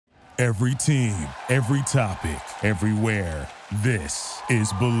Every team, every topic, everywhere. This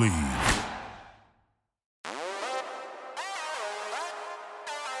is Believe.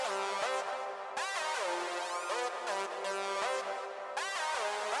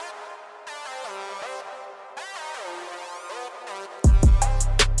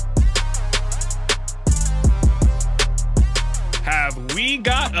 Have we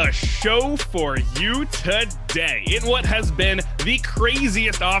got a show for you today? In what has been the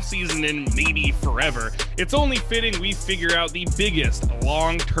craziest offseason in maybe forever, it's only fitting we figure out the biggest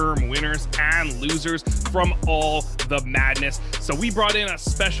long-term winners and losers from all the madness. So we brought in a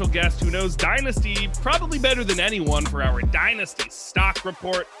special guest who knows Dynasty probably better than anyone for our Dynasty Stock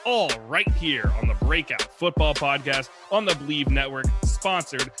Report, all right here on the Breakout Football Podcast on the Believe Network,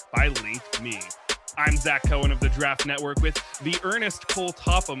 sponsored by LinkMe. I'm Zach Cohen of the Draft Network with the Ernest Cole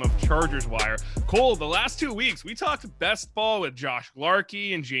Topham of Chargers Wire. Cole, the last 2 weeks, we talked best ball with Josh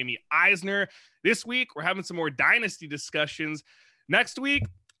Larkey and Jamie Eisner. This week, we're having some more Dynasty discussions. Next week,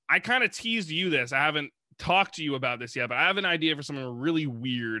 I kind of teased you this. I haven't talked to you about this yet, but I have an idea for something really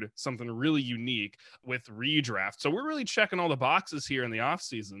weird, something really unique with redraft. So we're really checking all the boxes here in the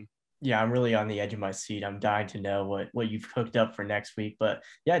offseason. Yeah, I'm really on the edge of my seat. I'm dying to know what you've cooked up for next week. But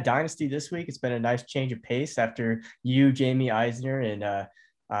yeah, Dynasty this week, it's been a nice change of pace after you, Jamie Eisner,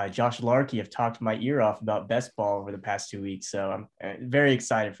 and Josh Larkey have talked my ear off about best ball over the past 2 weeks. So I'm very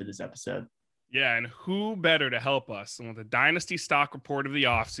excited for this episode. Yeah, and who better to help us than with the Dynasty Stock Report of the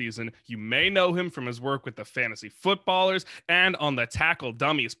offseason? You may know him from his work with the Fantasy Footballers and on the Tackle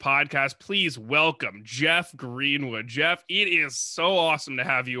Dummies podcast. Please welcome Jeff Greenwood. Jeff, it is so awesome to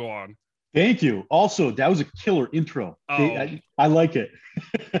have you on. Thank you. Also, that was a killer intro. Oh. I like it.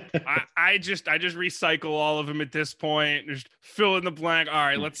 I just recycle all of them at this point. Just fill in the blank. All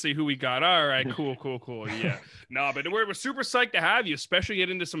right, let's see who we got. All right, cool. Yeah. No, but we're super psyched to have you, especially get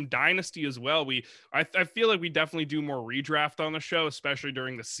into some Dynasty as well. I feel like we definitely do more redraft on the show, especially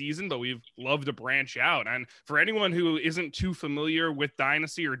during the season, but we've loved to branch out. And for anyone who isn't too familiar with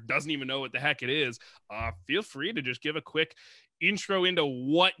Dynasty or doesn't even know what the heck it is, feel free to just give a quick intro into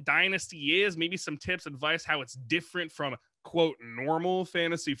what Dynasty is, maybe some tips, advice, how it's different from quote normal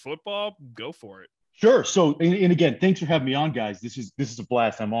fantasy football. Go for it. Sure. So, and again, thanks for having me on, guys. This is a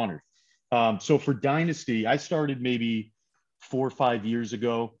blast. I'm honored. So for Dynasty, I started maybe 4 or 5 years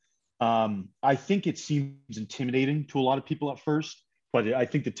ago. I think it seems intimidating to a lot of people at first, but I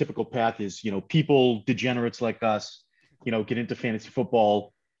think the typical path is, people, degenerates like us, get into fantasy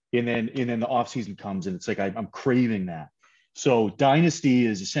football, and then the off season comes and it's like, I'm craving that. So Dynasty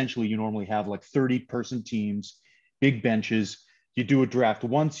is essentially, you normally have like 30-person teams, big benches. You do a draft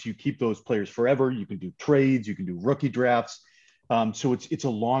once, you keep those players forever. You can do trades, you can do rookie drafts. So it's a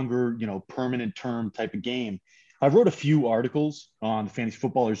longer, permanent term type of game. I wrote a few articles on the Fantasy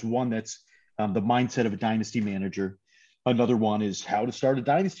Footballers. One that's the mindset of a dynasty manager. Another one is how to start a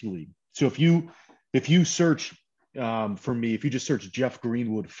dynasty league. So if you search for me, if you just search Jeff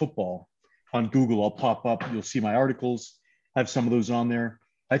Greenwood football on Google, I'll pop up. You'll see my articles. I have some of those on there.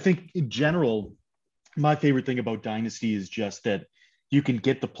 I think in general, my favorite thing about Dynasty is just that you can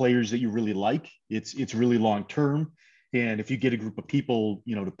get the players that you really like. It's really long term, and if you get a group of people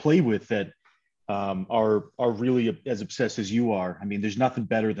to play with that are really as obsessed as you are, I mean, there's nothing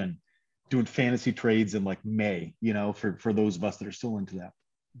better than doing fantasy trades in like May. For those of us that are still into that.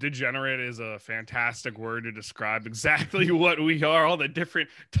 Degenerate is a fantastic word to describe exactly what we are. All the different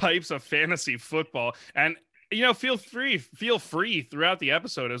types of fantasy football, and feel free throughout the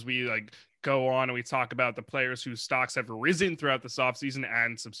episode as we go on and we talk about the players whose stocks have risen throughout this offseason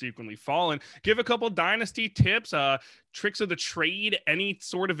and subsequently fallen. Give a couple Dynasty tips, tricks of the trade, any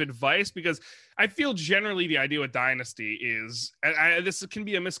sort of advice, because I feel generally the idea with Dynasty is, and this can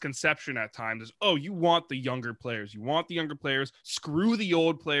be a misconception at times, is, you want the younger players. You want the younger players, screw the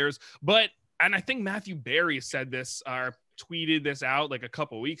old players. And I think Matthew Berry said this, tweeted this out like a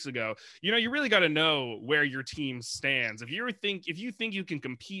couple weeks ago. You really got to know where your team stands. If you think you can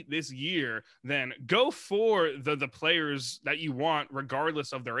compete this year, then go for the players that you want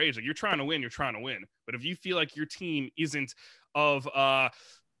regardless of their age. Like, you're trying to win. But if you feel like your team isn't of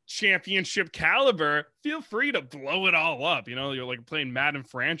championship caliber, feel free to blow it all up. You're like playing Madden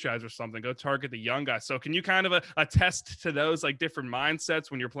franchise or something. Go target the young guys. So can you kind of attest to those different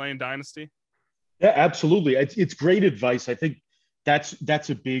mindsets when you're playing Dynasty? Yeah, absolutely. It's great advice. I think that's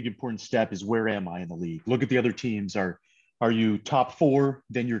a big important step, is where am I in the league? Look at the other teams. Are you top 4?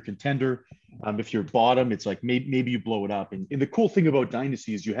 Then you're a contender. If you're bottom, it's like maybe you blow it up. And the cool thing about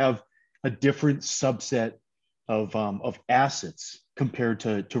Dynasty is you have a different subset of assets compared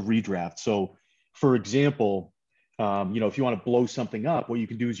to redraft. So, for example, If you want to blow something up, what you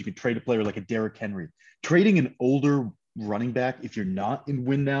can do is you can trade a player like a Derrick Henry. Trading an older running back, if you're not in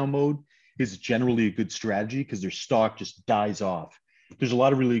win now mode, is generally a good strategy because their stock just dies off. There's a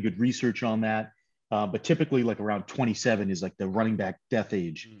lot of really good research on that. But typically like around 27 is like the running back death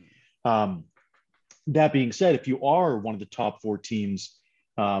age. That being said, if you are one of the top 4 teams,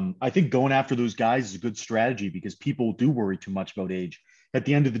 I think going after those guys is a good strategy because people do worry too much about age. At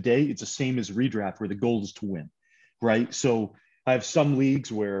the end of the day, it's the same as redraft where the goal is to win, right? So I have some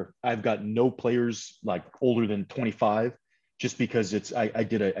leagues where I've got no players like older than 25 just because I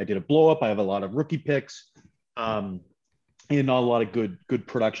did a blow up. I have a lot of rookie picks and not a lot of good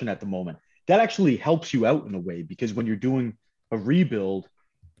production at the moment. That actually helps you out in a way because when you're doing a rebuild,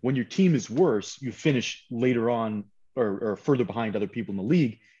 when your team is worse, you finish later on or further behind other people in the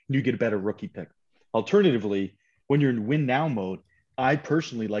league, and you get a better rookie pick. Alternatively, when you're in win now mode, I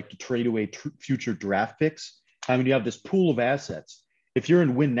personally like to trade away future draft picks. I mean, you have this pool of assets. If you're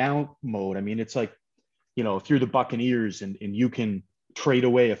in win now mode, I mean, it's like, if you're the Buccaneers and you can trade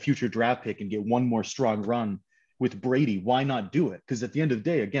away a future draft pick and get one more strong run with Brady, why not do it? Because at the end of the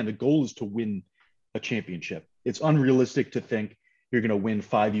day, again, the goal is to win a championship. It's unrealistic to think you're going to win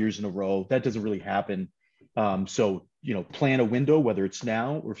 5 years in a row. That doesn't really happen. So, plan a window, whether it's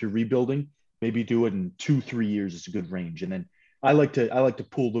now or if you're rebuilding, maybe do it in 2-3 years is a good range. And then I like to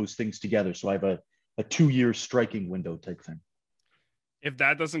pull those things together. So I have a 2-year striking window type thing. If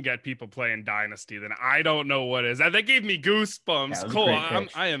that doesn't get people playing Dynasty, then I don't know what is. That gave me goosebumps. Yeah, Cole,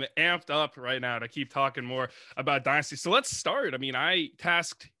 I am amped up right now to keep talking more about Dynasty. So let's start. I mean, I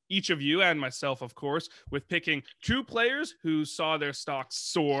tasked each of you and myself, of course, with picking 2 players who saw their stocks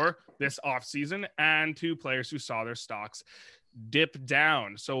soar this offseason and 2 players who saw their stocks dip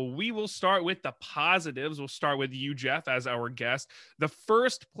down. So we will start with the positives. We'll start with you, Jeff, as our guest. The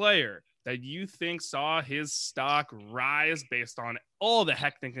first player that you think saw his stock rise based on all the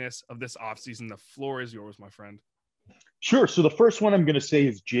hecticness of this offseason. The floor is yours, my friend. Sure. So the first one I'm going to say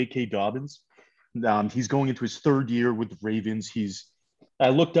is J.K. Dobbins. He's going into his 3rd year with the Ravens. I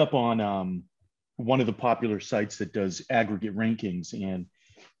looked up on one of the popular sites that does aggregate rankings,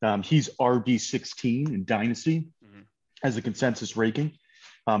 and he's RB16 in Dynasty as a consensus ranking.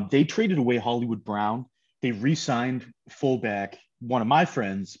 They traded away Hollywood Brown. They re-signed fullback, one of my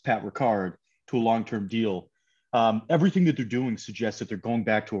friends, Pat Ricard, to a long-term deal. Everything that they're doing suggests that they're going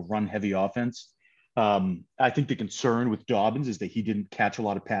back to a run-heavy offense. I think the concern with Dobbins is that he didn't catch a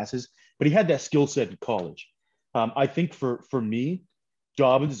lot of passes, but he had that skill set in college. I think for me,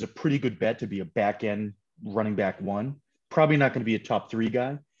 Dobbins is a pretty good bet to be a back-end running back 1. Probably not going to be a top 3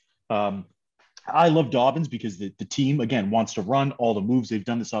 guy. I love Dobbins because the team, again, wants to run. All the moves they've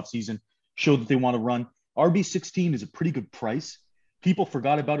done this offseason show that they want to run. RB16 is a pretty good price. People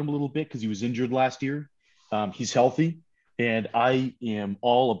forgot about him a little bit because he was injured last year. He's healthy, and I am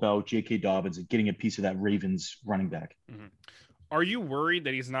all about J.K. Dobbins and getting a piece of that Ravens running back. Mm-hmm. Are you worried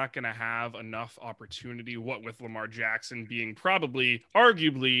that he's not going to have enough opportunity, what with Lamar Jackson being probably,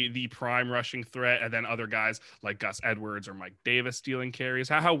 arguably, the prime rushing threat, and then other guys like Gus Edwards or Mike Davis stealing carries?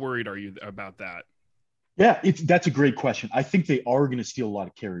 How worried are you about that? Yeah, that's a great question. I think they are going to steal a lot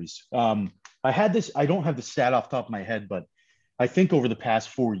of carries. I don't have the stat off the top of my head, but I think over the past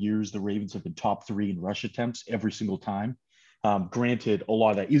 4 years, the Ravens have been top 3 in rush attempts every single time. Granted, a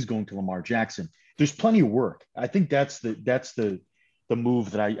lot of that is going to Lamar Jackson. There's plenty of work. I think that's the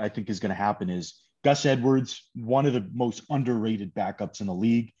move that I think is going to happen is Gus Edwards, one of the most underrated backups in the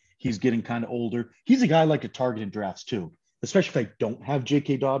league. He's getting kind of older. He's a guy I like to target in drafts too, especially if I don't have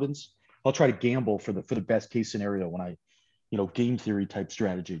J.K. Dobbins. I'll try to gamble for the best case scenario when I, game theory type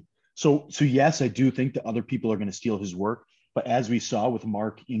strategy. So yes, I do think that other people are going to steal his work. But as we saw with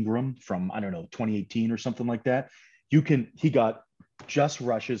Mark Ingram from, 2018 or something like that, he got just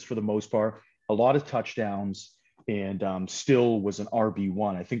rushes for the most part, a lot of touchdowns, and still was an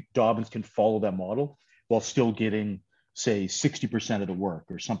RB1. I think Dobbins can follow that model while still getting, say, 60% of the work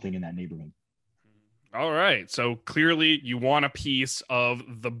or something in that neighborhood. All right. So clearly you want a piece of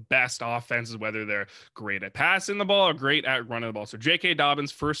the best offenses, whether they're great at passing the ball or great at running the ball. So J.K.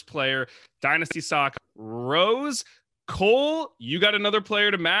 Dobbins, first player, Dynasty stock rose. Cole, you got another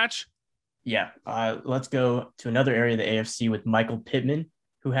player to match? Yeah. Let's go to another area of the AFC with Michael Pittman,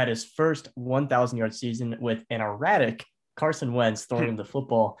 who had his first 1,000-yard season with an erratic Carson Wentz throwing him the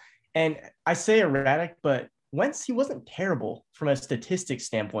football. And I say erratic, but Wentz, he wasn't terrible from a statistics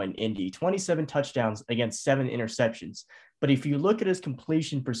standpoint in Indy. 27 touchdowns against 7 interceptions. But if you look at his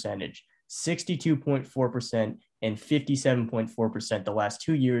completion percentage, 62.4% and 57.4% the last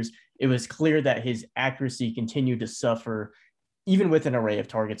 2 years, it was clear that his accuracy continued to suffer, even with an array of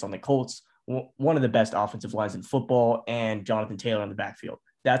targets on the Colts. one of the best offensive lines in football, and Jonathan Taylor in the backfield.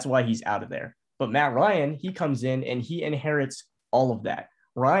 That's why he's out of there. But Matt Ryan, he comes in and he inherits all of that.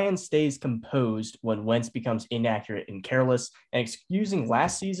 Ryan stays composed when Wentz becomes inaccurate and careless. And excusing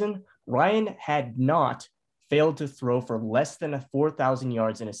last season, Ryan had not failed to throw for less than 4,000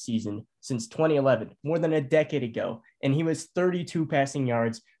 yards in a season since 2011, more than a decade ago. And he was 32 passing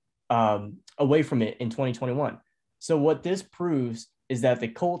yards away from it in 2021. So what this proves is that the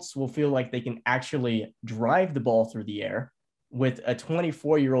Colts will feel like they can actually drive the ball through the air with a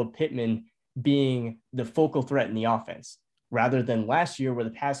 24-year-old Pittman being the focal threat in the offense, rather than last year where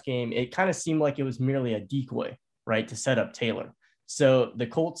the pass game, it kind of seemed like it was merely a decoy, right, to set up Taylor. So the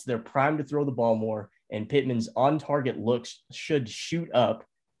Colts, they're primed to throw the ball more, and Pittman's on-target looks should shoot up,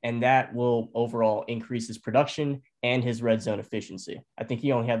 and that will overall increase his production and his red zone efficiency. I think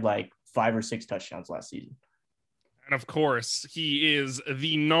he only had like 5 or 6 touchdowns last season. And of course, he is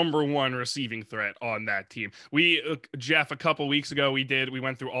the number one receiving threat on that team. Jeff, a couple weeks ago, we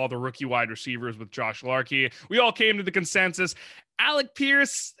went through all the rookie wide receivers with Josh Larkey. We all came to the consensus. Alec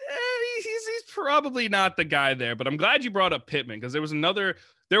Pierce, he's probably not the guy there, but I'm glad you brought up Pittman, because there was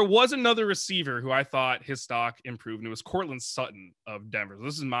another receiver who I thought his stock improved, and it was Courtland Sutton of Denver. So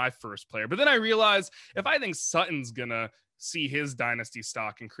this is my first player. But then I realized if I think Sutton's going to see his dynasty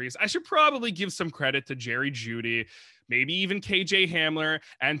stock increase, I should probably give some credit to Jerry Jeudy, maybe even KJ Hamler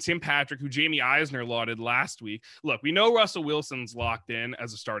and Tim Patrick, who Jamie Eisner lauded last week. Look, we know Russell Wilson's locked in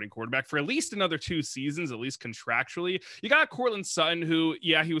as a starting quarterback for at least another 2 seasons, at least contractually. You got Courtland Sutton, who,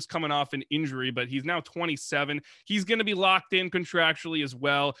 yeah, he was coming off an injury, but he's now 27. He's going to be locked in contractually as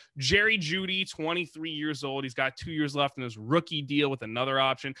well. Jerry Jeudy, 23 years old. He's got 2 years left in his rookie deal with another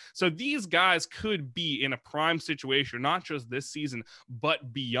option. So these guys could be in a prime situation, not just this season,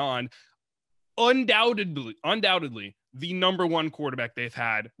 but beyond. Undoubtedly the number one quarterback they've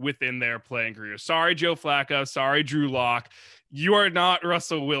had within their playing career. Sorry, Joe Flacco. Sorry, Drew Lock. You are not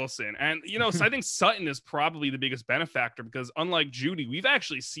Russell Wilson. And, so I think Sutton is probably the biggest benefactor, because unlike Jeudy, we've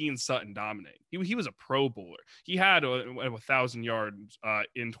actually seen Sutton dominate. He was a Pro Bowler. He had 1,000 yards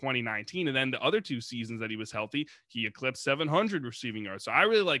in 2019. And then the other 2 seasons that he was healthy, he eclipsed 700 receiving yards. So I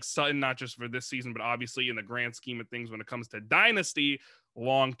really like Sutton, not just for this season, but obviously in the grand scheme of things when it comes to dynasty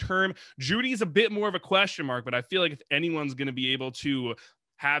long term. Judy's a bit more of a question mark, but I feel like if anyone's going to be able to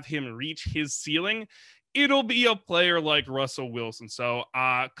have him reach his ceiling, it'll be a player like Russell Wilson. So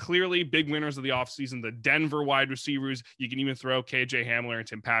clearly big winners of the offseason, the Denver wide receivers. You can even throw KJ Hamler and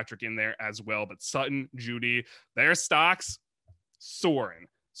Tim Patrick in there as well. But Sutton, Jeudy, their stocks soaring.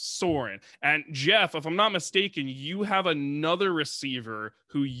 And Jeff, if I'm not mistaken, you have another receiver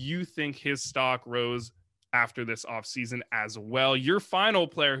who you think his stock rose after this offseason as well. Your final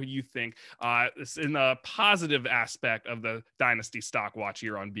player who you think is in the positive aspect of the dynasty stock watch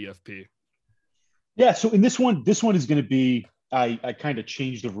here on BFP. Yeah, so in this one is going to be, I kind of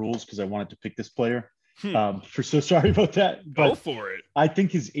changed the rules because I wanted to pick this player. So sorry about that. Go for it. I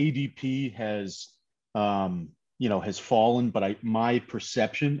think his ADP has fallen, but my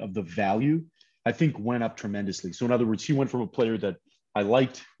perception of the value, I think, went up tremendously. So in other words, he went from a player that I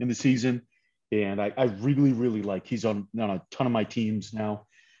liked in the season, and I really, really like. He's on a ton of my teams now,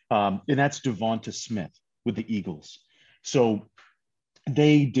 and that's Devonta Smith with the Eagles. So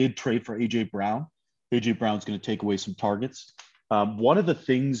they did trade for A.J. Brown. A.J. Brown's going to take away some targets. One of the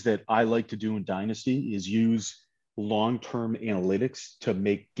things that I like to do in Dynasty is use long-term analytics to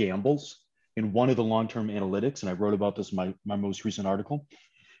make gambles. In one of the long-term analytics, and I wrote about this in my most recent article.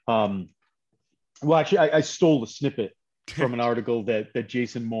 I stole a snippet from an article that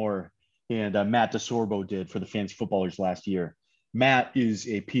Jason Moore and Matt DeSorbo did for the Fantasy Footballers last year. Matt is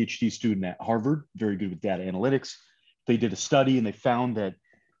a PhD student at Harvard, very good with data analytics. They did a study and they found that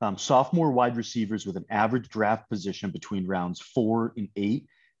sophomore wide receivers with an average draft position between rounds 4 and 8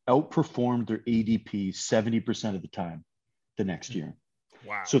 outperformed their ADP 70% of the time the next year.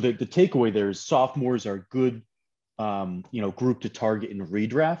 Wow. So the takeaway there is sophomores are good, group to target in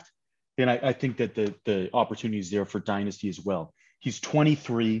redraft. And I think that the opportunity is there for Dynasty as well. He's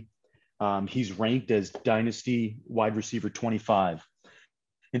 23. He's ranked as Dynasty wide receiver 25.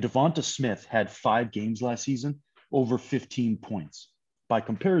 And Devonta Smith had 5 games last season, over 15 points. By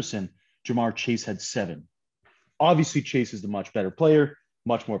comparison, Jamar Chase had 7. Obviously, Chase is the much better player,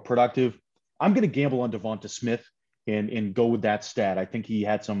 much more productive. I'm going to gamble on Devonta Smith and go with that stat. I think he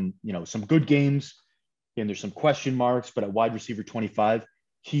had some good games, and there's some question marks, but at wide receiver 25,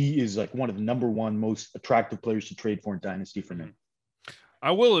 he is like one of the number one most attractive players to trade for in Dynasty for me.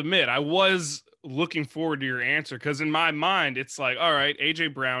 I will admit, I was looking forward to your answer, because in my mind, it's like, all right,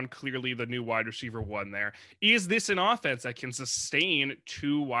 AJ Brown, clearly the new wide receiver one there. Is this an offense that can sustain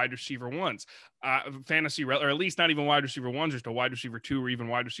two wide receiver ones? Fantasy, or at least not even wide receiver one, just a wide receiver two or even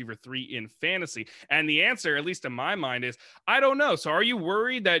wide receiver three in fantasy? And the answer, at least in my mind, is I don't know. So are you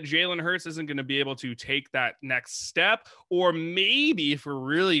worried that Jalen Hurts isn't going to be able to take that next step? Or maybe if we're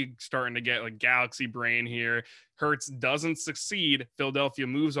really starting to get like galaxy brain here, Hurts doesn't succeed, Philadelphia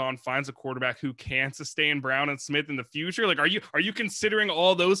moves on, finds a quarterback who can sustain Brown and Smith in the future? Like, are you considering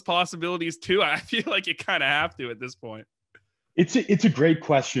all those possibilities too? I feel like you kind of have to at this point. It's a great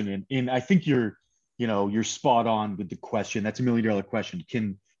question, and I think you're spot on with the question. That's $1 million question.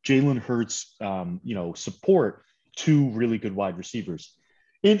 Can Jalen Hurts support two really good wide receivers?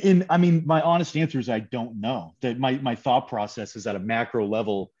 And I mean, my honest answer is I don't know. That my thought process is at a macro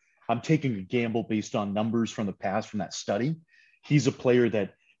level. I'm taking a gamble based on numbers from the past from that study. He's a player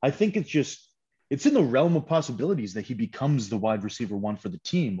that I think it's in the realm of possibilities that he becomes the wide receiver one for the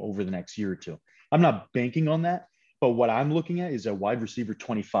team over the next year or two. I'm not banking on that, but what I'm looking at is a wide receiver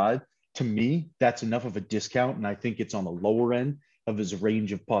 25. To me, that's enough of a discount, and I think it's on the lower end of his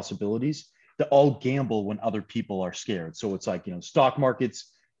range of possibilities to all gamble when other people are scared. So it's like, stock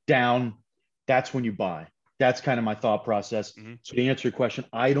market's down, that's when you buy. That's kind of my thought process. Mm-hmm. So to answer your question,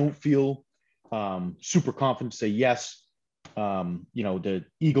 I don't feel super confident to say yes. The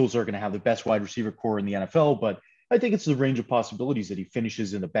Eagles are going to have the best wide receiver core in the NFL, but I think it's the range of possibilities that he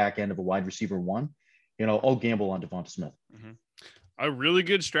finishes in the back end of a wide receiver one. I'll gamble on Devonta Smith. Mm-hmm. A really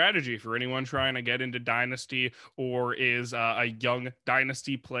good strategy for anyone trying to get into dynasty or is a young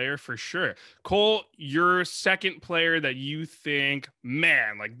dynasty player for sure. Cole, your second player that you think,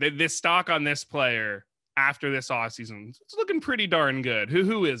 man, like this stock on this player after this offseason, it's looking pretty darn good.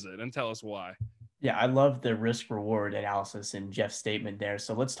 Who is it? And tell us why. Yeah, I love the risk reward analysis in Jeff's statement there.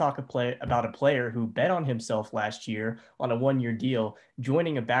 So let's talk about a player who bet on himself last year on a 1-year deal,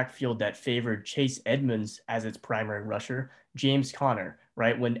 joining a backfield that favored Chase Edmonds as its primary rusher, James Conner,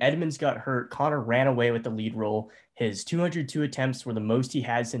 right? When Edmonds got hurt, Conner ran away with the lead role. His 202 attempts were the most he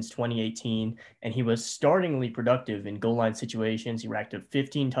had since 2018, and he was startlingly productive in goal line situations. He racked up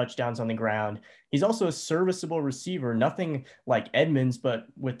 15 touchdowns on the ground. He's also a serviceable receiver, nothing like Edmonds, but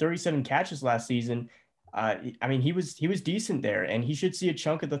with 37 catches last season, he was decent there, and he should see a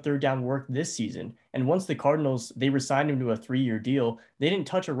chunk of the third down work this season. And once the Cardinals, they resigned him to a 3-year deal, they didn't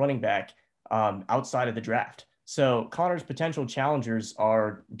touch a running back outside of the draft. So Conner's potential challengers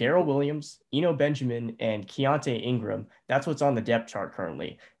are Darrell Williams, Eno Benjamin, and Keontae Ingram. That's what's on the depth chart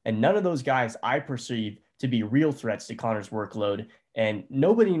currently. And none of those guys I perceive to be real threats to Conner's workload. And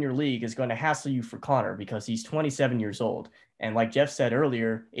nobody in your league is going to hassle you for Conner because he's 27 years old. And like Jeff said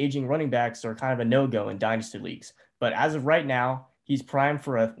earlier, aging running backs are kind of a no-go in dynasty leagues. But as of right now, he's primed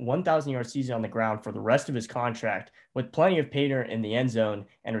for a 1,000-yard season on the ground for the rest of his contract, with plenty of paydirt in the end zone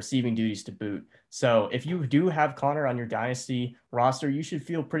and receiving duties to boot. So if you do have Conner on your dynasty roster, you should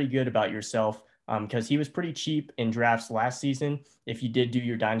feel pretty good about yourself because he was pretty cheap in drafts last season. If you did do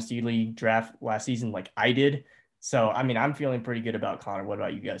your dynasty league draft last season like I did. So, I'm feeling pretty good about Conner. What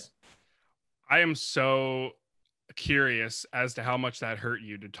about you guys? I am so curious as to how much that hurt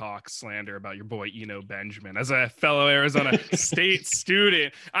you to talk slander about your boy Eno Benjamin. As a fellow Arizona State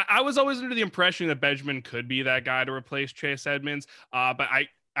student, I was always under the impression that Benjamin could be that guy to replace Chase Edmonds, but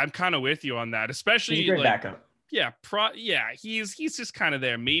I'm kind of with you on that, especially he's a great backup. Yeah, he's just kind of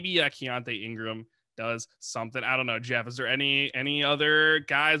there. Maybe Keontae Ingram does something. I don't know, Jeff. Is there any other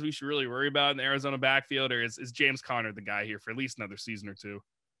guys we should really worry about in the Arizona backfield, or is James Conner the guy here for at least another season or two?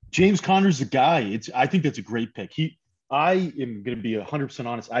 James Conner's the guy. I think that's a great pick. I am going to be 100%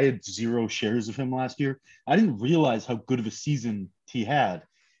 honest. I had 0 shares of him last year. I didn't realize how good of a season he had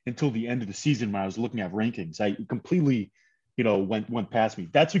until the end of the season when I was looking at rankings. I completely, went past me.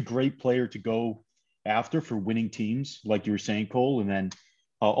 That's a great player to go after for winning teams, like you were saying, Cole. And then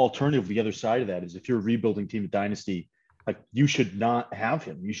alternative, the other side of that is if you're a rebuilding team of dynasty, like you should not have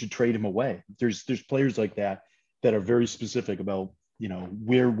him. You should trade him away. There's players like that are very specific about,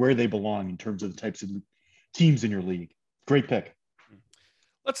 where they belong in terms of the types of teams in your league. Great pick.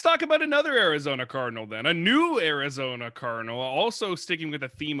 Let's talk about another Arizona Cardinal then. A new Arizona Cardinal, also sticking with the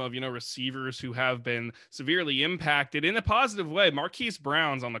theme of, receivers who have been severely impacted in a positive way. Marquise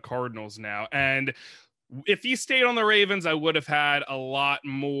Brown's on the Cardinals now. And if he stayed on the Ravens, I would have had a lot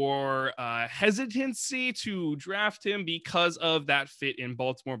more hesitancy to draft him because of that fit in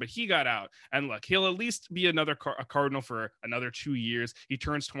Baltimore, but he got out. And look, he'll at least be a Cardinal for another 2 years. He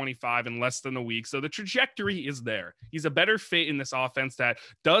turns 25 in less than a week, so the trajectory is there. He's a better fit in this offense that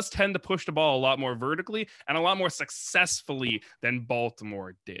does tend to push the ball a lot more vertically and a lot more successfully than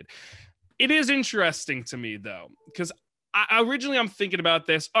Baltimore did. It is interesting to me, though, because originally I'm thinking about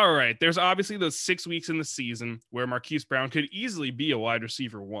this. All right, there's obviously those 6 weeks in the season where Marquise Brown could easily be a wide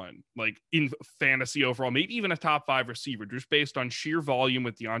receiver one, like in fantasy overall, maybe even a top 5 receiver, just based on sheer volume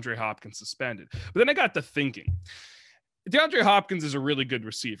with DeAndre Hopkins suspended. But then I got to thinking, DeAndre Hopkins is a really good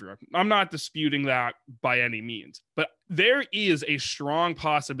receiver. I'm not disputing that by any means, but there is a strong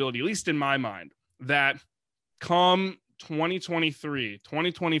possibility, at least in my mind, that come 2023,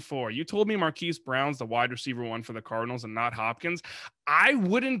 2024, you told me Marquise Brown's the wide receiver one for the Cardinals and not Hopkins. I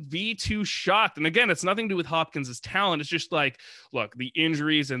wouldn't be too shocked. And again, it's nothing to do with Hopkins' talent. It's just like, look, the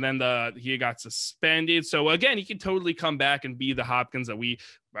injuries and then he got suspended. So again, he could totally come back and be the Hopkins that we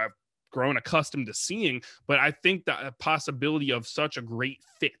have grown accustomed to seeing. But I think the possibility of such a great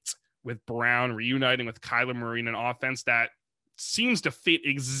fit with Brown reuniting with Kyler Murray in an offense that seems to fit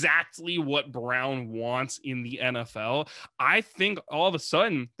exactly what Brown wants in the NFL. I think all of a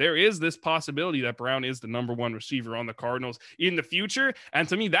sudden there is this possibility that Brown is the number 1 receiver on the Cardinals in the future. And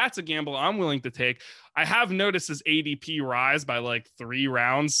to me, that's a gamble I'm willing to take. I have noticed his ADP rise by like 3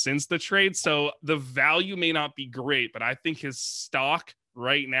 rounds since the trade. So the value may not be great, but I think his stock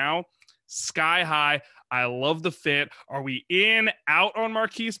right now, sky high. I love the fit. Are we in, out on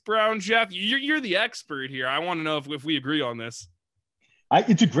Marquise Brown, Jeff? You're the expert here. I want to know if we agree on this.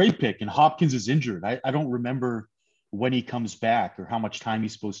 It's a great pick, and Hopkins is injured. I don't remember when he comes back or how much time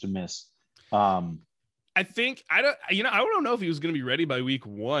he's supposed to miss. I think I don't know if he was going to be ready by week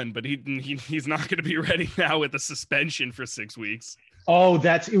 1, but he's not going to be ready now with the suspension for 6 weeks. Oh,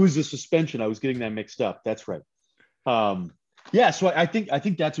 it was a suspension. I was getting that mixed up. That's right. Yeah, so I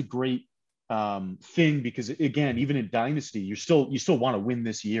think that's a great thing, because again, even in Dynasty, you still want to win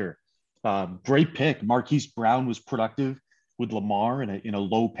this year. Great pick. Marquise Brown was productive with Lamar in a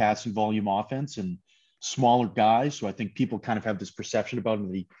low passing volume offense and smaller guys. So I think people kind of have this perception about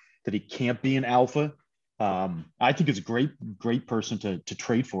him that he can't be an alpha. I think it's a great person to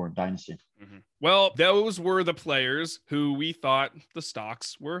trade for in Dynasty. Mm-hmm. Well, those were the players who we thought the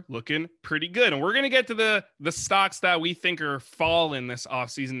stocks were looking pretty good. And we're going to get to the stocks that we think are falling this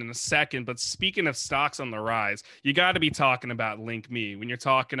offseason in a second. But speaking of stocks on the rise, you got to be talking about LinkMe when you're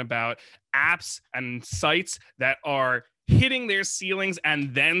talking about apps and sites that are hitting their ceilings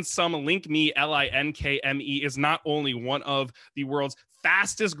and then some. LinkMe, LinkMe, is not only one of the world's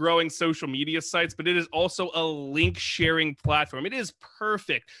fastest growing social media sites, but it is also a link sharing platform. It is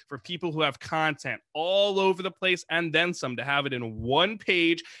perfect for people who have content all over the place and then some, to have it in one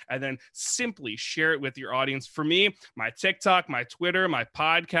page and then simply share it with your audience. For me, my TikTok, my Twitter, my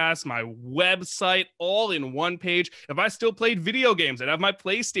podcast, my website, all in one page. If I still played video games, I'd have my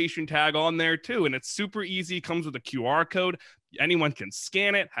PlayStation tag on there too. And it's super easy. It comes with a QR code. Anyone can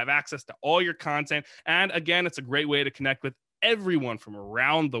scan it, have access to all your content. And again, it's a great way to connect with everyone from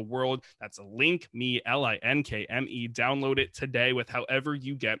around the world. That's LinkMe, LinkMe. Download it today with however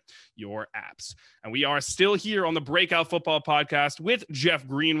you get your apps. And we are still here on the Breakout Football Podcast with Jeff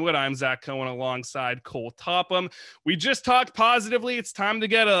Greenwood. I'm Zach Cohen alongside Cole Topham. We just talked positively. It's time to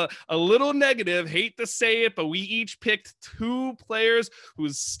get a little negative. Hate to say it, but we each picked 2 players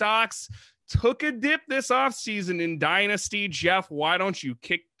whose stocks took a dip this offseason in Dynasty. Jeff, why don't you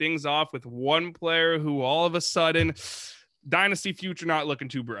kick things off with one player who all of a sudden, Dynasty future not looking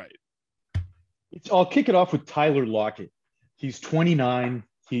too bright? I'll kick it off with Tyler Lockett. He's 29.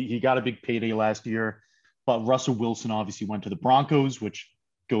 He got a big payday last year, but Russell Wilson obviously went to the Broncos, which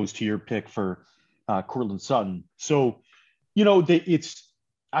goes to your pick for Courtland Sutton. So, I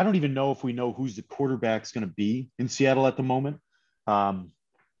don't even know if we know who's the quarterback's going to be in Seattle at the moment.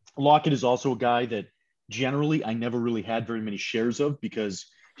 Lockett is also a guy that generally I never really had very many shares of, because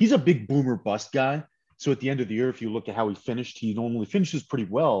he's a big boomer bust guy. So at the end of the year, if you look at how he finished, he normally finishes pretty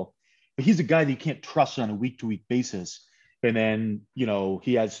well, but he's a guy that you can't trust on a week-to-week basis. And then,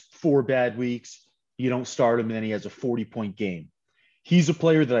 he has 4 bad weeks. You don't start him, and then he has a 40-point game. He's a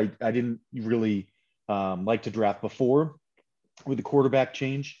player that I didn't really like to draft before with the quarterback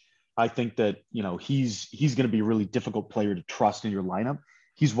change. I think that, he's going to be a really difficult player to trust in your lineup.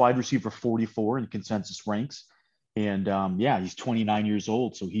 He's wide receiver 44 in consensus ranks. And he's 29 years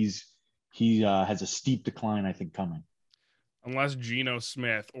old. So he has a steep decline, I think, coming. Unless Geno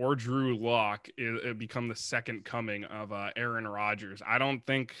Smith or Drew Lock become the second coming of Aaron Rodgers, I don't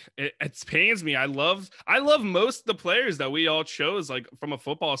think it pains me. I love most of the players that we all chose, like from a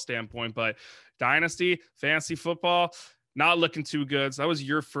football standpoint, but Dynasty, fantasy football, not looking too good. So that was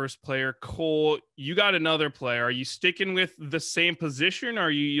your first player. Cole, you got another player. Are you sticking with the same position? Or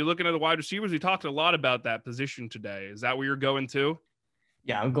are you looking at the wide receivers? We talked a lot about that position today. Is that where you're going to?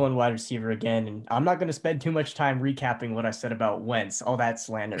 Yeah, I'm going wide receiver again, and I'm not going to spend too much time recapping what I said about Wentz, all that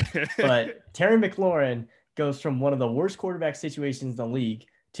slander. But Terry McLaurin goes from one of the worst quarterback situations in the league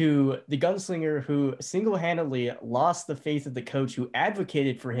to the gunslinger who single-handedly lost the faith of the coach who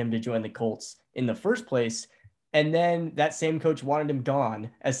advocated for him to join the Colts in the first place. And then that same coach wanted him gone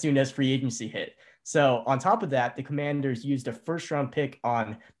as soon as free agency hit. So on top of that, the Commanders used a first-round pick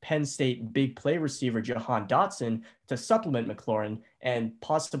on Penn State big play receiver Jahan Dotson to supplement McLaurin and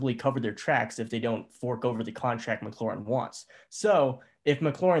possibly cover their tracks if they don't fork over the contract McLaurin wants. So if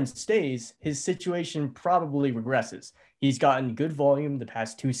McLaurin stays, his situation probably regresses. He's gotten good volume the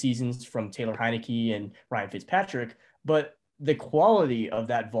past 2 seasons from Taylor Heinicke and Ryan Fitzpatrick, but the quality of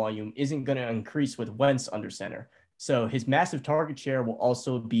that volume isn't going to increase with Wentz under center. So his massive target share will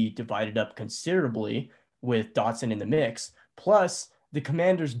also be divided up considerably with Dotson in the mix. Plus, the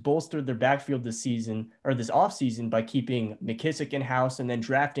Commanders bolstered their backfield this season or this offseason by keeping McKissick in-house and then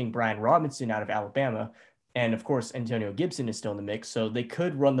drafting Brian Robinson out of Alabama. And of course, Antonio Gibson is still in the mix. So they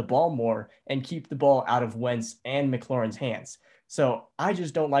could run the ball more and keep the ball out of Wentz and McLaurin's hands. So I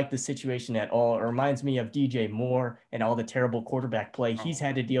just don't like the situation at all. It reminds me of DJ Moore and all the terrible quarterback play he's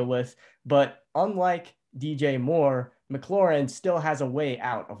had to deal with. But unlike DJ Moore, McLaurin still has a way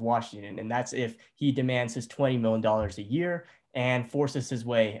out of Washington, and that's if he demands his $20 million a year and forces his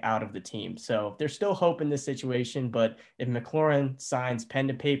way out of the team. So there's still hope in this situation, but if McLaurin signs pen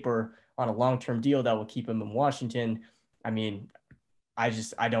to paper on a long-term deal that will keep him in Washington, I mean, I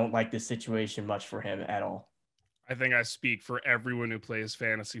don't like this situation much for him at all. I think I speak for everyone who plays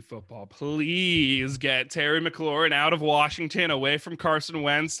fantasy football. Please get Terry McLaurin out of Washington, away from Carson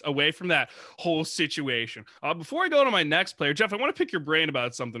Wentz, away from that whole situation. Before I go to my next player, Jeff, I want to pick your brain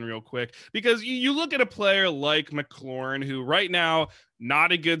about something real quick, because you look at a player like McLaurin, who right now,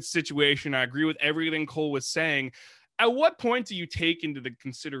 not a good situation. I agree with everything Cole was saying. At what point do you take into the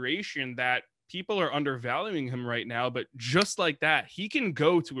consideration that people are undervaluing him right now, but just like that, he can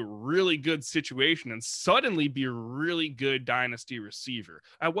go to a really good situation and suddenly be a really good dynasty receiver?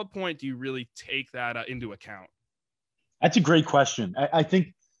 At what point do you really take that into account? That's a great question. I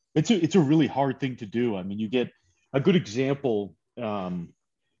think it's a really hard thing to do. I mean, you get a good example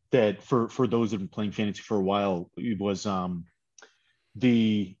that for those that have been playing fantasy for a while, it was oh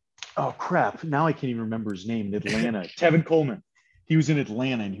crap, now I can't even remember his name in Atlanta. Tevin Coleman. He was in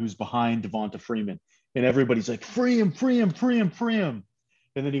Atlanta and he was behind Devonta Freeman, and everybody's like, free him.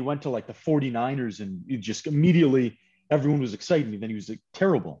 And then he went to like the 49ers and he just immediately everyone was excited. And then he was like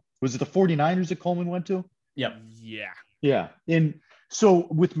terrible. Was it the 49ers that Coleman went to? Yep. Yeah. And so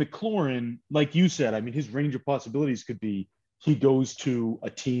with McLaurin, like you said, I mean, his range of possibilities could be he goes to a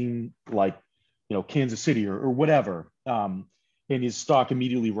team like, Kansas City or whatever, and his stock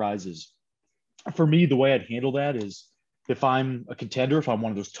immediately rises. For me, the way I'd handle that is, if I'm a contender, if I'm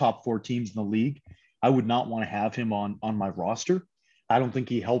one of those top 4 teams in the league, I would not want to have him on my roster. I don't think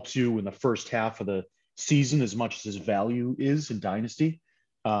he helps you in the first half of the season as much as his value is in Dynasty.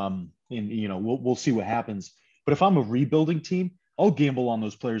 And we'll see what happens. But if I'm a rebuilding team, I'll gamble on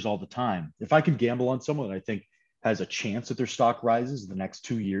those players all the time. If I can gamble on someone that I think has a chance that their stock rises in the next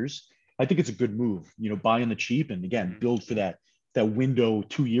 2 years, I think it's a good move. Buy in the cheap and again build for that window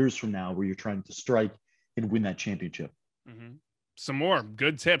 2 years from now where you're trying to strike and win that championship. Mm-hmm. Some more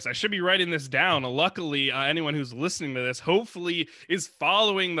good tips. I should be writing this down. Luckily, anyone who's listening to this hopefully is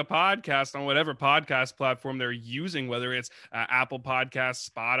following the podcast on whatever podcast platform they're using, whether it's Apple Podcasts,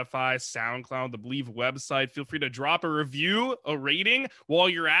 Spotify, SoundCloud, the Believe website. Feel free to drop a review, a rating while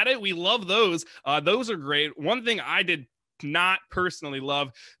you're at it. We love those. Those are great. One thing I did not personally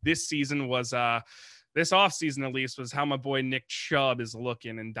love this season was this offseason, at least, was how my boy Nick Chubb is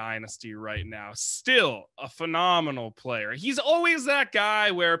looking in Dynasty right now. Still a phenomenal player. He's always that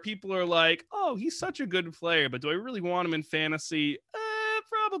guy where people are like, oh, he's such a good player, but do I really want him in fantasy?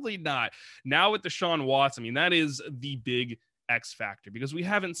 Probably not. Now with Deshaun Watson, I mean, that is the big X factor, because we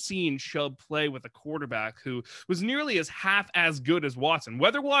haven't seen Chubb play with a quarterback who was nearly half as good as Watson.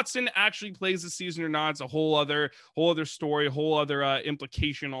 Whether Watson actually plays this season or not, it's a whole other story, a whole other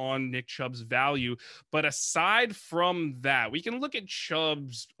implication on Nick Chubb's value. But aside from that, we can look at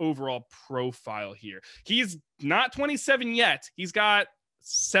Chubb's overall profile here. He's not 27 yet. He's got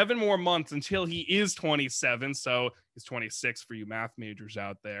 7 more months until he is 27. So he's 26 for you math majors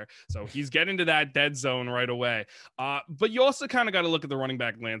out there. So he's getting to that dead zone right away. But you also kind of got to look at the running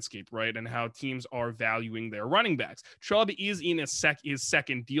back landscape, right? And how teams are valuing their running backs. Chubb is in his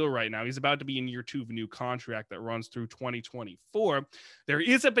second deal right now. He's about to be in year 2 of a new contract that runs through 2024. There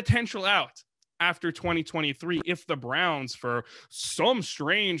is a potential out after 2023 if the Browns, for some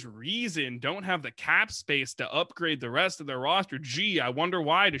strange reason, don't have the cap space to upgrade the rest of their roster. Gee, I wonder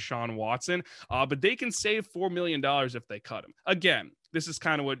why, Deshaun Watson. But they can save $4 million if they cut him. Again, this is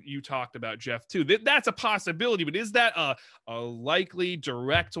kind of what you talked about, Jeff, too. That's a possibility, but is that a likely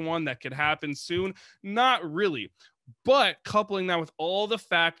direct one that could happen soon? Not really. But coupling that with all the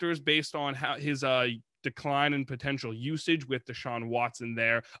factors based on how his decline in potential usage with Deshaun Watson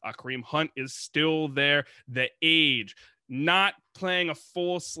there, Kareem Hunt is still there, the age, not playing a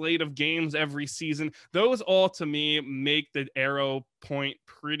full slate of games every season, those all to me make the arrow point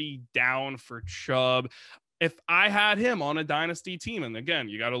pretty down for Chubb. If I had him on a dynasty team, and again,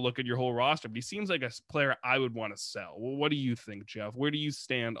 you got to look at your whole roster, but he seems like a player I would want to sell. Well, what do you think, Jeff? Where do you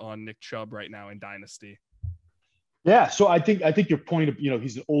stand on Nick Chubb right now in dynasty? Yeah, so I think your point of,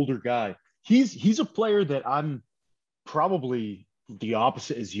 he's an older guy. He's a player that I'm probably the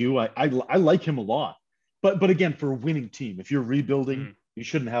opposite as you. I like him a lot, but again, for a winning team, if you're rebuilding, you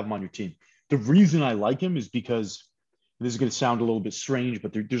shouldn't have him on your team. The reason I like him is because this is going to sound a little bit strange,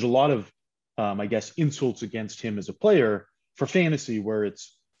 but there's a lot of I guess, insults against him as a player for fantasy, where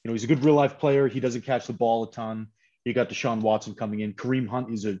it's, he's a good real life player. He doesn't catch the ball a ton. You got Deshaun Watson coming in. Kareem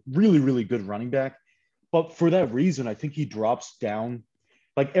Hunt is a really, really good running back. But for that reason, I think he drops down.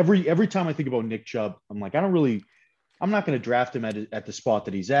 Like every time I think about Nick Chubb, I'm like, I'm not going to draft him at the spot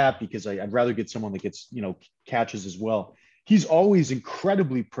that he's at, because I'd rather get someone that gets, catches as well. He's always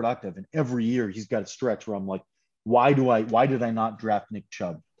incredibly productive. And every year he's got a stretch where I'm like, why did I not draft Nick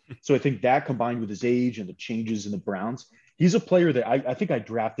Chubb? So I think that, combined with his age and the changes in the Browns, he's a player that I think I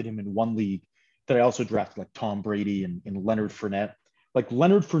drafted him in one league that I also drafted, like Tom Brady and Leonard Fournette. Like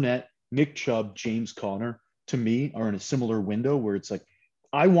Leonard Fournette, Nick Chubb, James Conner, to me, are in a similar window where it's like,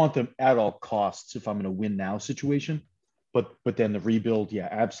 I want them at all costs if I'm in a win now situation. But then the rebuild, yeah,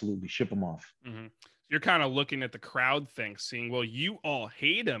 absolutely ship them off. Mm-hmm. You're kind of looking at the crowd thing, seeing, well, you all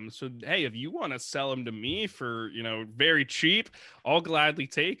hate him. So, hey, if you want to sell him to me for, very cheap, I'll gladly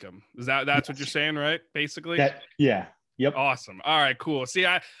take him. That's what you're saying, right? Basically. Yeah. Yep. Awesome. All right, cool. See,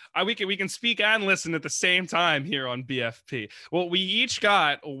 we can speak and listen at the same time here on BFP. Well, we each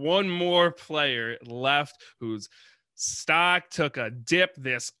got one more player left whose stock took a dip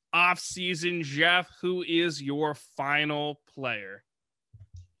this offseason. Jeff, who is your final player?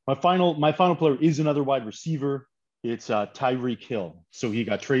 My final player is another wide receiver. It's Tyreek Hill. So he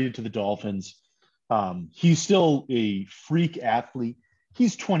got traded to the Dolphins. He's still a freak athlete.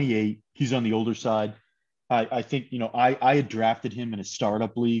 He's 28. He's on the older side. I think, I had drafted him in a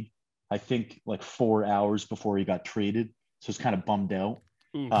startup league, I think like 4 hours before he got traded. So it's kind of bummed out.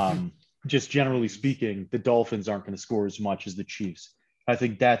 Just generally speaking, the Dolphins aren't going to score as much as the Chiefs. I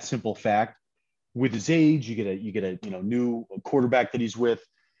think that simple fact. With his age, you get a new quarterback that he's with.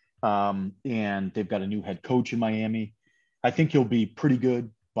 And they've got a new head coach in Miami. I think he'll be pretty good,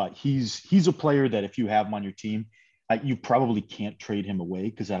 but he's a player that if you have him on your team, you probably can't trade him away,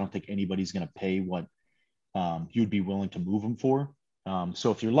 because I don't think anybody's going to pay what you'd be willing to move him for. So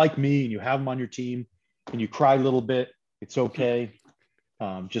if you're like me and you have him on your team and you cry a little bit, it's okay.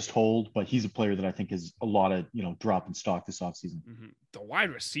 Just hold. But he's a player that I think is a lot of, drop in stock this offseason. Mm-hmm. The wide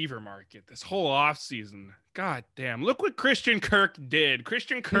receiver market this whole offseason. God damn. Look what Christian Kirk did.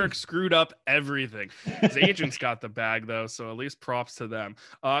 Christian Kirk screwed up everything. His agents got the bag, though, so at least props to them.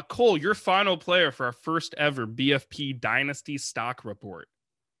 Cole, your final player for our first ever BFP Dynasty Stock Report.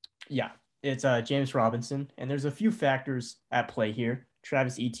 Yeah, it's James Robinson. And there's a few factors at play here.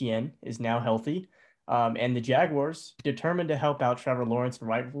 Travis Etienne is now healthy. And the Jaguars, determined to help out Trevor Lawrence, and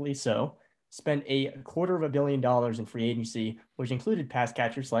rightfully so, spent $250 million in free agency, which included pass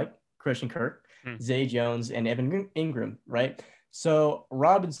catchers like Christian Kirk, Zay Jones, and Evan Ingram, right? So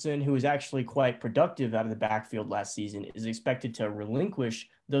Robinson, who was actually quite productive out of the backfield last season, is expected to relinquish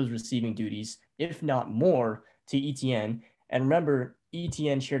those receiving duties, if not more, to Etienne. And remember,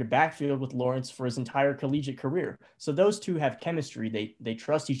 Etienne shared a backfield with Lawrence for his entire collegiate career. So those two have chemistry. They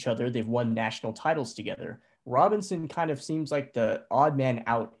trust each other. They've won national titles together. Robinson kind of seems like the odd man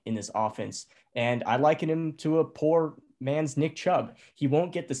out in this offense. And I liken him to a poor man's Nick Chubb. He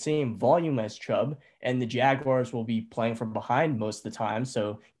won't get the same volume as Chubb, and the Jaguars will be playing from behind most of the time.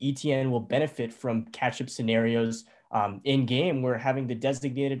 So Etienne will benefit from catch-up scenarios in game where having the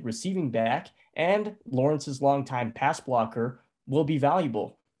designated receiving back and Lawrence's longtime pass blocker will be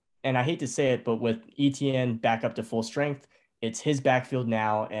valuable. And I hate to say it, but with Etienne back up to full strength, it's his backfield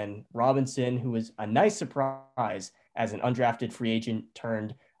now. And Robinson, who was a nice surprise as an undrafted free agent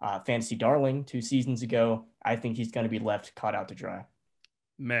turned fantasy darling 2 seasons ago, I think he's going to be left caught out to dry.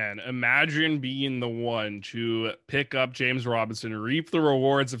 Man, imagine being the one to pick up James Robinson, reap the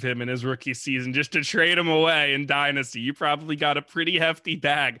rewards of him in his rookie season, just to trade him away in Dynasty. You probably got a pretty hefty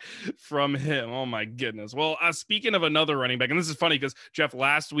bag from him. Oh my goodness. Well, speaking of another running back, and this is funny because Jeff,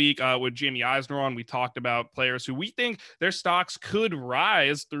 last week with Jamie Eisner on, we talked about players who we think their stocks could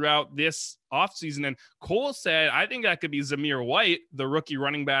rise throughout this offseason. And Cole said, I think that could be Zamir White, the rookie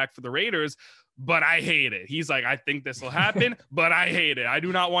running back for the Raiders. But I hate it. He's like, I think this will happen, but I hate it. I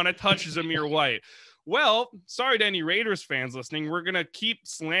do not want to touch Zamir White. Well, sorry to any Raiders fans listening. We're going to keep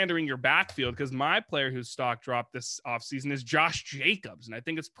slandering your backfield because my player whose stock dropped this offseason is Josh Jacobs. And I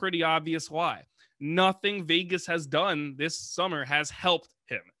think it's pretty obvious why. Nothing Vegas has done this summer has helped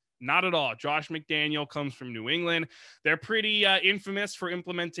him. Not at all. Josh McDaniel comes from New England. They're pretty infamous for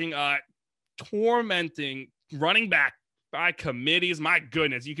implementing tormenting running back by committees. My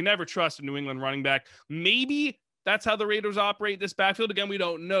goodness, you can never trust a New England running back. Maybe that's how the Raiders operate this backfield. Again, we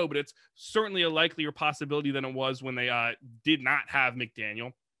don't know, but it's certainly a likelier possibility than it was when they did not have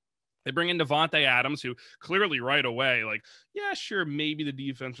McDaniel. They bring in Devontae Adams, who clearly right away, like, yeah, sure, maybe the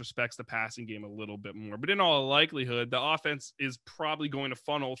defense respects the passing game a little bit more. But in all likelihood, the offense is probably going to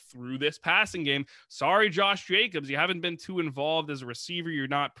funnel through this passing game. Sorry, Josh Jacobs, you haven't been too involved as a receiver. You're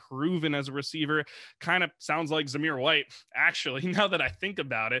not proven as a receiver. Kind of sounds like Zamir White, actually, now that I think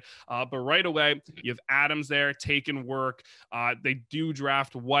about it. But right away, you have Adams there taking work. They do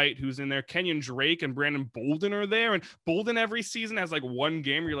draft White, who's in there. Kenyon Drake and Brandon Bolden are there. And Bolden every season has like one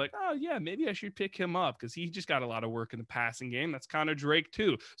game where you're like, oh, yeah, maybe I should pick him up because he just got a lot of work in the passing game. That's kind of Drake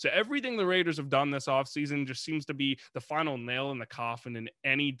too. So everything the Raiders have done this offseason just seems to be the final nail in the coffin in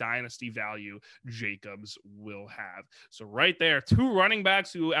any dynasty value Jacobs will have. So right there, two running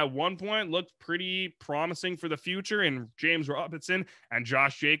backs who at one point looked pretty promising for the future in James Robinson and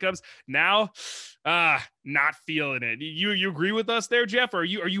Josh Jacobs. Now, not feeling it. You agree with us there, Jeff? Or are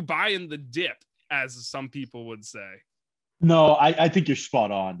you buying the dip, as some people would say? No, I think you're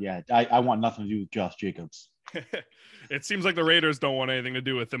spot on. Yeah, I want nothing to do with Josh Jacobs. It seems like the Raiders don't want anything to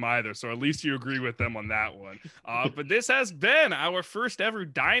do with him either, so at least you agree with them on that one. But this has been our first ever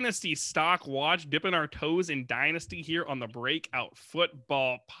Dynasty Stock Watch, dipping our toes in Dynasty here on the Breakout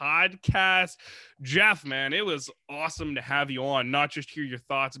Football Podcast. Jeff, man, it was awesome to have you on, not just hear your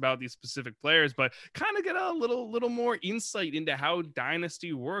thoughts about these specific players, but kind of get a little more insight into how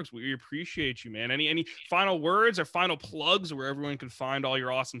Dynasty works. We appreciate you, man. Any final words or final plugs where everyone can find all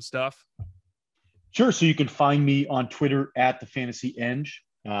your awesome stuff? Sure. So you can find me on Twitter at the Fantasy Eng.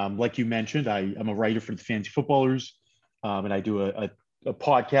 Like you mentioned, I'm a writer for the Fantasy Footballers, and I do a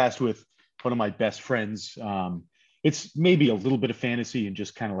podcast with one of my best friends. It's maybe a little bit of fantasy and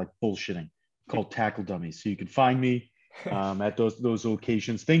just kind of like bullshitting, called Tackle Dummies. So you can find me at those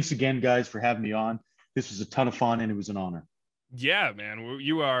locations. Thanks again, guys, for having me on. This was a ton of fun, and it was an honor. Yeah, man,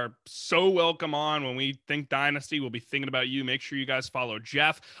 you are so welcome on. When we think Dynasty, we'll be thinking about you. Make sure you guys follow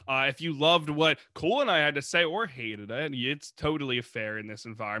Jeff. If you loved what Cole and I had to say or hated it, it's totally fair in this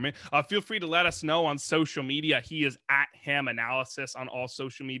environment. Feel free to let us know on social media. He is at Ham Analysis on all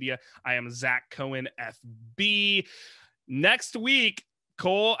social media. I am Zach Cohen FB. Next week,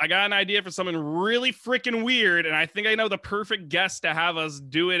 Cole, I got an idea for something really freaking weird, and I think I know the perfect guest to have us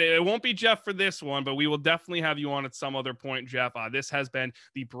do it. It won't be Jeff for this one, but we will definitely have you on at some other point, Jeff. This has been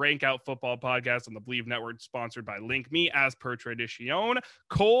the Breakout Football Podcast on the Believe Network, sponsored by Link Me, as per tradition.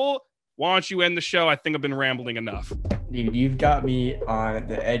 Cole, why don't you end the show? I think I've been rambling enough. Dude, you've got me on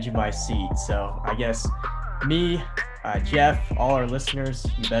the edge of my seat, so I guess me, Jeff, all our listeners,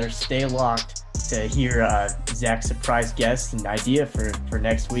 you better stay locked to hear Zach's surprise guest and idea for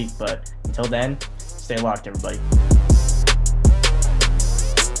next week. But until then, stay locked, everybody.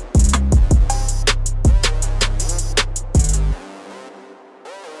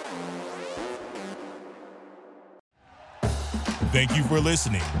 Thank you for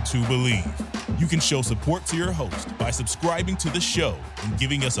listening to Believe. You can show support to your host by subscribing to the show and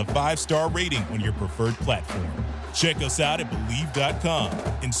giving us a 5-star rating on your preferred platform. Check us out at Believe.com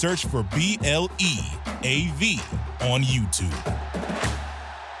and search for BLEAV on YouTube.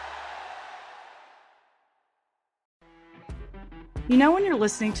 You know when you're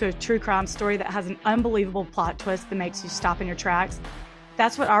listening to a true crime story that has an unbelievable plot twist that makes you stop in your tracks?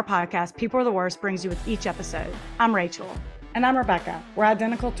 That's what our podcast, People Are the Worst, brings you with each episode. I'm Rachel. And I'm Rebecca. We're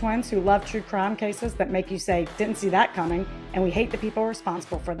identical twins who love true crime cases that make you say, didn't see that coming, and we hate the people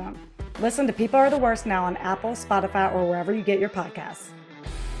responsible for them. Listen to People Are the Worst now on Apple, Spotify, or wherever you get your podcasts.